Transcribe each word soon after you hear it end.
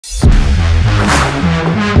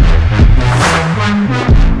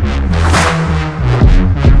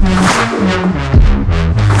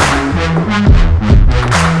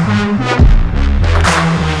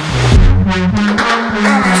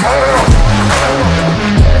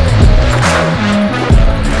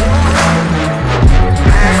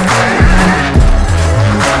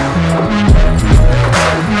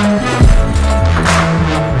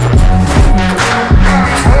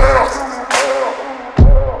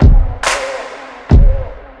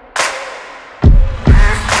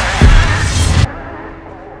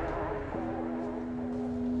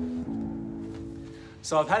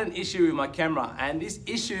So I've had an issue with my camera, and this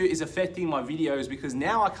issue is affecting my videos because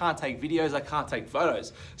now I can't take videos, I can't take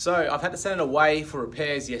photos. So I've had to send it away for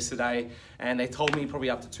repairs yesterday, and they told me probably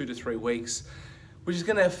up to 2 to 3 weeks, which is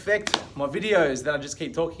gonna affect my videos that I just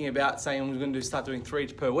keep talking about, saying I'm gonna start doing 3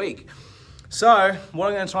 per week. So what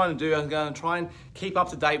I'm gonna try and do, I'm gonna try and keep up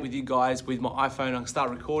to date with you guys with my iPhone. I'm gonna start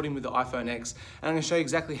recording with the iPhone X, and I'm gonna show you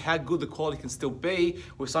exactly how good the quality can still be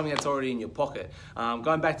with something that's already in your pocket.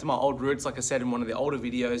 Going back to my old roots, like I said in one of the older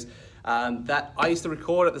videos, that I used to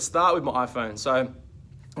record at the start with my iPhone. So I'm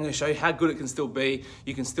gonna show you how good it can still be.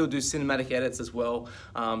 You can still do cinematic edits as well,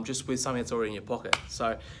 just with something that's already in your pocket.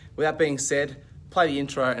 So with that being said, play the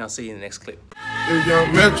intro and I'll see you in the next clip. If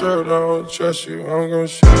young Metro don't trust you, I'm gonna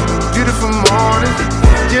show you. Beautiful morning,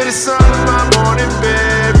 you're the sun of my morning,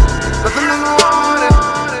 babe. Nothing in the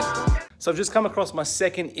morning. So I've just come across my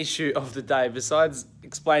second issue of the day. Besides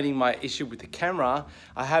explaining my issue with the camera,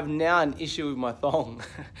 I have now an issue with my thong.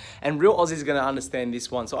 And real Aussies are gonna understand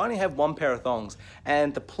this one. So I only have one pair of thongs,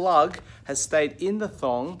 and the plug has stayed in the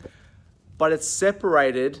thong, but it's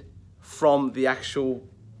separated from the actual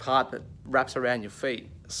part that wraps around your feet.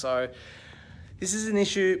 So this is an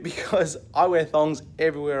issue because I wear thongs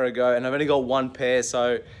everywhere I go, and I've only got one pair,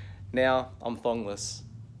 so now I'm thongless.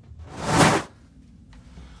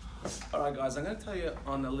 All right guys, I'm gonna tell you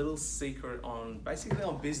on a little secret on basically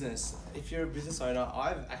on business. If you're a business owner,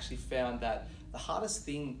 I've actually found that the hardest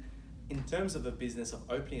thing in terms of a business, of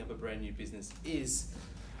opening up a brand new business, is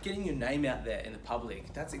getting your name out there in the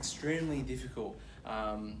public. That's extremely difficult.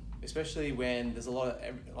 Especially when there's a lot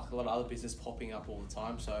of other business popping up all the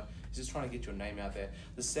time. So it's just trying to get your name out there.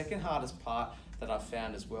 The second hardest part that I've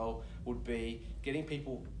found as well would be getting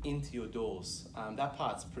people into your doors. That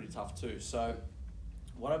part's pretty tough too. So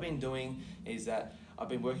what I've been doing is that I've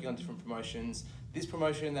been working on different promotions. This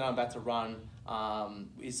promotion that I'm about to run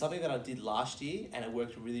is something that I did last year, and it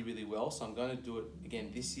worked really, really well. So I'm going to do it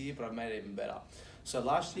again this year, but I've made it even better. So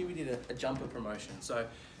last year we did a jumper promotion. So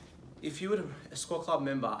if you were a squat club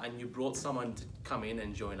member and you brought someone to come in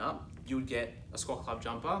and join up, you would get a squat club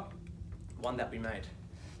jumper, one that we made.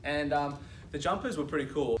 And the jumpers were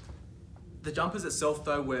pretty cool. The jumpers itself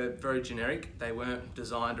though were very generic. They weren't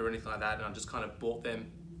designed or anything like that, and I just kind of bought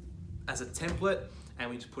them as a template, and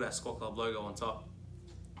we just put our squat club logo on top.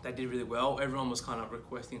 They did really well. Everyone was kind of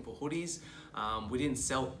requesting for hoodies. We didn't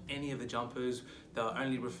sell any of the jumpers. They were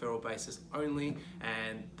only referral basis only,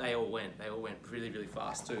 and they all went really, really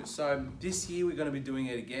fast too. So this year we're gonna be doing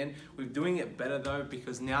it again. We're doing it better though,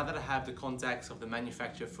 because now that I have the contacts of the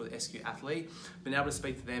manufacturer for the SQ Athlete, I've been able to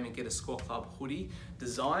speak to them and get a Squat Club hoodie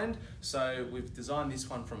designed. So we've designed this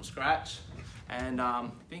one from scratch, and I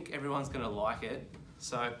think everyone's gonna like it.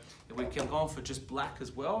 So we're going for just black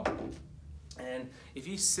as well. And if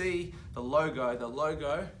you see the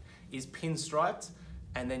logo is pinstriped,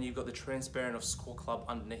 and then you've got the transparent of Squat Club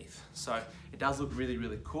underneath. So it does look really,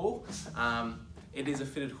 really cool. It is a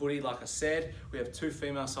fitted hoodie, like I said. We have 2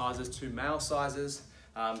 female sizes, 2 male sizes.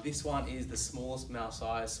 This one is the smallest male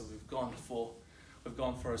size, so we've gone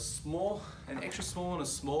for a small, an extra small and a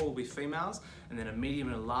small will be females, and then a medium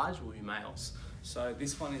and a large will be males. So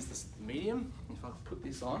this one is the medium. If I put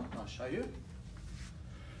this on, I'll show you.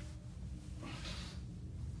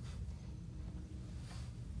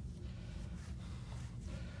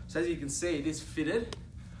 So as you can see, it is fitted.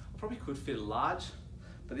 I probably could fit a large,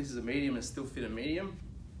 but this is a medium and still fit a medium.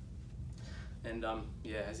 And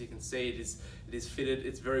yeah, as you can see, it is fitted.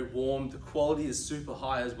 It's very warm. The quality is super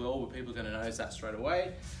high as well, where people are going to notice that straight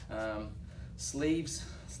away. Sleeve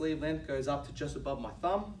length goes up to just above my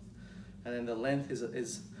thumb, and then the length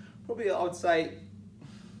is probably, I would say,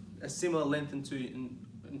 a similar length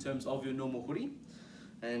in terms of your normal hoodie.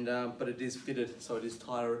 And but it is fitted, so it is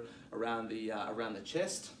tighter around the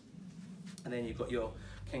chest. And then you've got your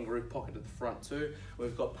kangaroo pocket at the front too.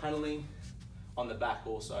 We've got paneling on the back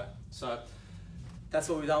also. So that's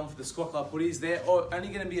what we've done for the Squat Club hoodies. They're only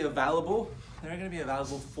going to be available. They're going to be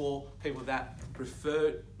available for people that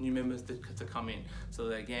prefer new members to come in. So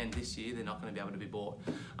that, again, this year they're not going to be able to be bought.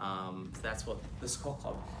 That's what the Squat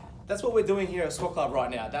Club. That's what we're doing here at Squat Club right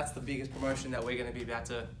now. That's the biggest promotion that we're going to be about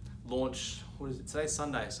to launch. What is it? Today's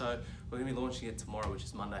Sunday, so we're going to be launching it tomorrow, which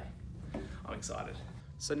is Monday. I'm excited.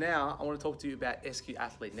 So now I want to talk to you about SQ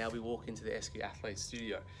Athlete. Now we walk into the SQ Athlete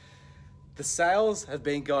studio. The sales have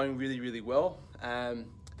been going really, really well.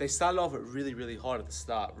 They started off at really, really hot at the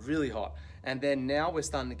start, really hot. And then now we're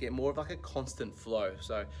starting to get more of like a constant flow.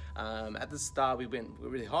 So at the start we went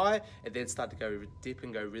really high, and then started to go dip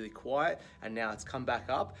and go really quiet. And now it's come back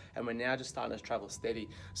up, and we're now just starting to travel steady.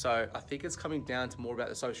 So I think it's coming down to more about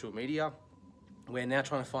the social media. We're now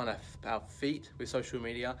trying to find our feet with social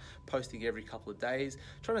media, posting every couple of days,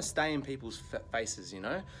 trying to stay in people's faces, you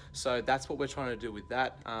know? So that's what we're trying to do with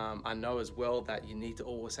that. I know as well that you need to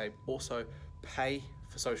also pay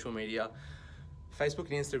for social media.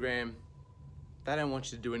 Facebook and Instagram, they don't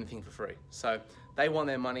want you to do anything for free. So they want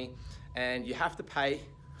their money and you have to pay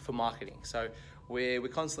for marketing. So we're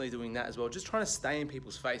constantly doing that as well, just trying to stay in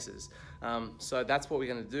people's faces. So that's what we're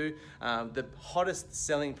gonna do. The hottest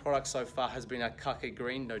selling product so far has been our Huggett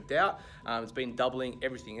green, no doubt. It's been doubling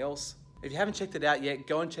everything else. If you haven't checked it out yet,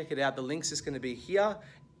 go and check it out. The link's just gonna be here,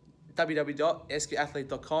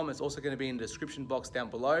 www.sqathlete.com. It's also going to be in the description box down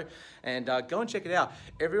below, and go and check it out.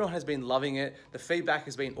 Everyone has been loving it. The feedback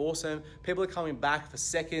has been awesome. People are coming back for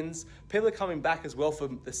seconds. People are coming back as well for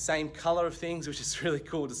the same color of things, which is really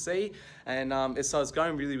cool to see. And so it's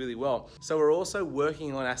going really, really well. So we're also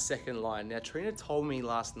working on our second line. Now, Trina told me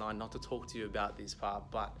last night not to talk to you about this part,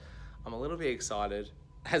 but I'm a little bit excited,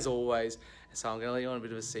 as always. So I'm gonna let you on a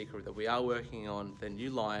bit of a secret that we are working on the new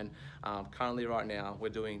line. Currently right now, we're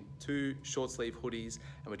doing 2 short sleeve hoodies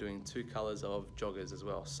and we're doing 2 colors of joggers as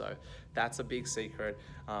well. So that's a big secret.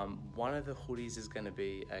 One of the hoodies is gonna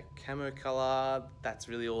be a camo color. That's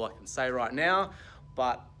really all I can say right now,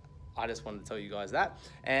 but I just wanted to tell you guys that.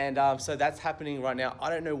 And so that's happening right now. I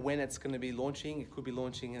don't know when it's gonna be launching. It could be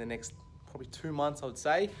launching in the next probably 2 months, I would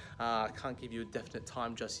say. I can't give you a definite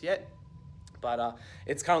time just yet, but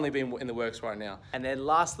it's currently been in the works right now. And then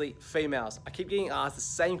lastly, females. I keep getting asked the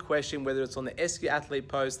same question, whether it's on the SQ Athlete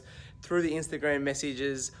post, through the Instagram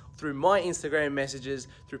messages, through my Instagram messages,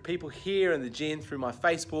 through people here in the gym, through my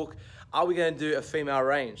Facebook, are we gonna do a female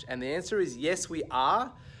range? And the answer is yes, we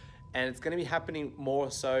are. And it's gonna be happening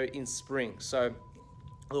more so in spring. So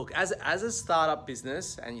look, as a startup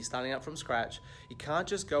business and you're starting up from scratch, you can't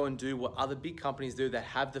just go and do what other big companies do that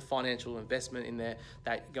have the financial investment in there,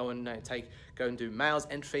 that go and do males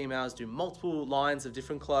and females, do multiple lines of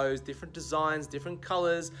different clothes, different designs, different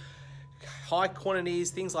colors, high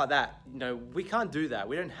quantities, things like that. You know, we can't do that.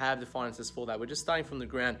 We don't have the finances for that. We're just starting from the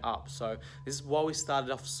ground up. So this is why we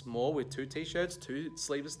started off small with 2 t-shirts, 2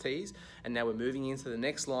 sleeveless tees, and now we're moving into the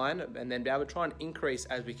next line and then be able to try and increase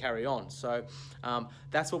as we carry on. So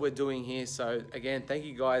that's what we're doing here. So again, thank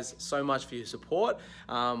you guys so much for your support.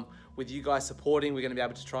 With you guys supporting, we're gonna be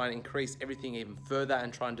able to try and increase everything even further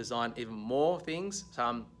and try and design even more things.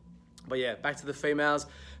 But yeah, back to the females.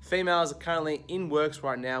 Females are currently in works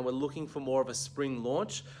right now. We're looking for more of a spring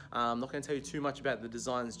launch. I'm not going to tell you too much about the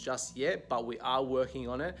designs just yet, but we are working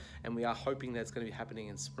on it and we are hoping that it's going to be happening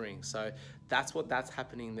in spring. So that's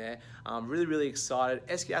happening there. I'm really, really excited.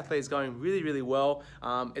 SQ Athlete is going really, really well.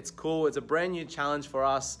 It's cool. It's a brand new challenge for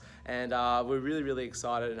us, and we're really, really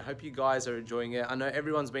excited, and I hope you guys are enjoying it. I know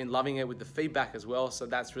everyone's been loving it with the feedback as well, so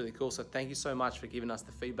that's really cool. So thank you so much for giving us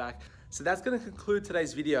the feedback. So that's going to conclude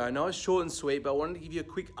today's video. I know it's short and sweet, but I wanted to give you a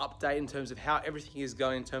quick update in terms of how everything is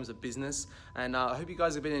going in terms of business. And I hope you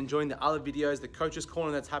guys have been enjoying the other videos, the Coach's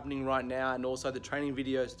Corner that's happening right now, and also the training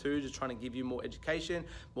videos too, just trying to give you more education,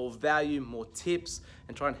 more value, more tips,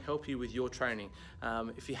 and try and help you with your training.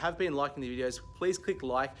 If you have been liking the videos, please click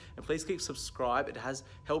like and please click subscribe. It has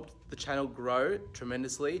helped the channel grow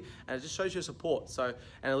tremendously, and it just shows your support. So,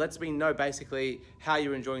 and it lets me know basically how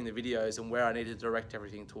you're enjoying the videos and where I need to direct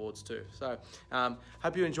everything towards too. So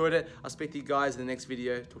hope you enjoyed it. I'll speak to you guys in the next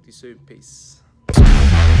video. Talk to you soon. Peace.